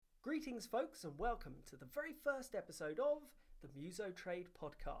Greetings, folks, and welcome to the very first episode of the Muso Trade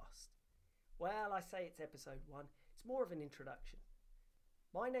podcast. Well, I say it's episode 1, it's more of an introduction.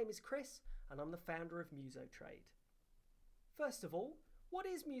 My name is Chris, and I'm the founder of Muso Trade. First of all, what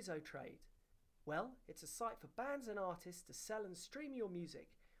is Muso Trade? Well, it's a site for bands and artists to sell and stream your music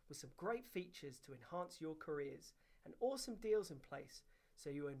with some great features to enhance your careers and awesome deals in place so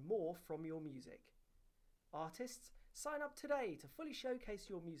you earn more from your music. Artists, sign up today to fully showcase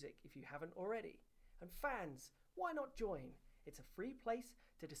your music if you haven't already. And fans, why not join? It's a free place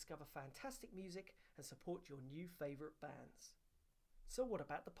to discover fantastic music and support your new favourite bands. So what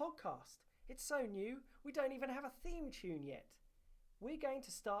about the podcast? It's so new, we don't even have a theme tune yet. We're going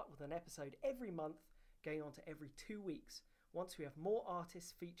to start with an episode every month, going on to every 2 weeks, once we have more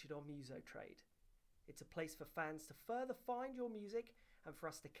artists featured on Muso Trade. It's a place for fans to further find your music and for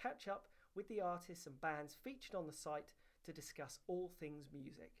us to catch up with the artists and bands featured on the site to discuss all things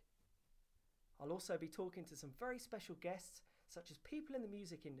music. I'll also be talking to some very special guests, such as people in the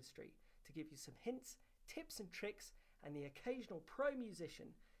music industry, to give you some hints, tips and tricks, and the occasional pro musician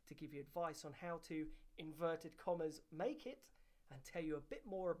to give you advice on how to, inverted commas, make it, and tell you a bit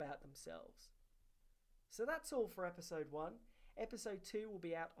more about themselves. So that's all for episode 1. Episode 2 will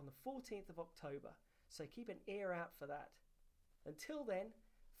be out on the 14th of October, so keep an ear out for that. Until then,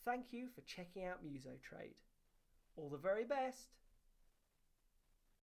 thank you for checking out Muso Trade. All the very best!